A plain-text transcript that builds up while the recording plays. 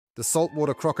The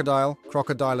saltwater crocodile,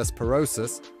 Crocodilus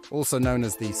porosus, also known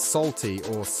as the salty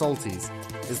or salties,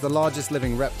 is the largest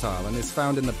living reptile and is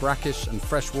found in the brackish and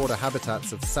freshwater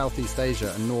habitats of Southeast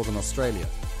Asia and northern Australia.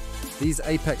 These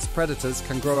apex predators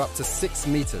can grow up to 6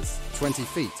 meters, 20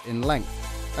 feet in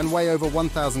length, and weigh over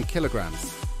 1,000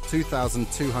 kilograms,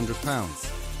 2,200 pounds.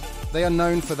 They are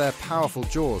known for their powerful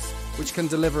jaws, which can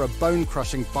deliver a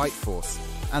bone-crushing bite force,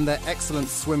 and their excellent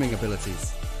swimming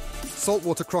abilities.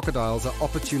 Saltwater crocodiles are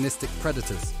opportunistic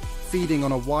predators, feeding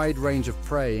on a wide range of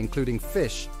prey including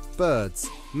fish, birds,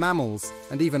 mammals,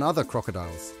 and even other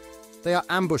crocodiles. They are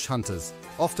ambush hunters,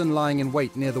 often lying in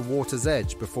wait near the water's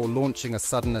edge before launching a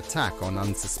sudden attack on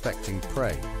unsuspecting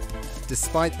prey.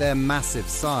 Despite their massive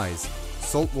size,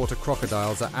 saltwater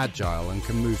crocodiles are agile and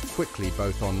can move quickly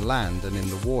both on land and in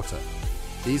the water.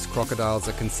 These crocodiles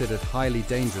are considered highly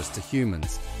dangerous to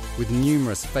humans, with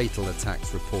numerous fatal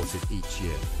attacks reported each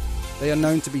year. They are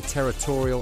known to be territorial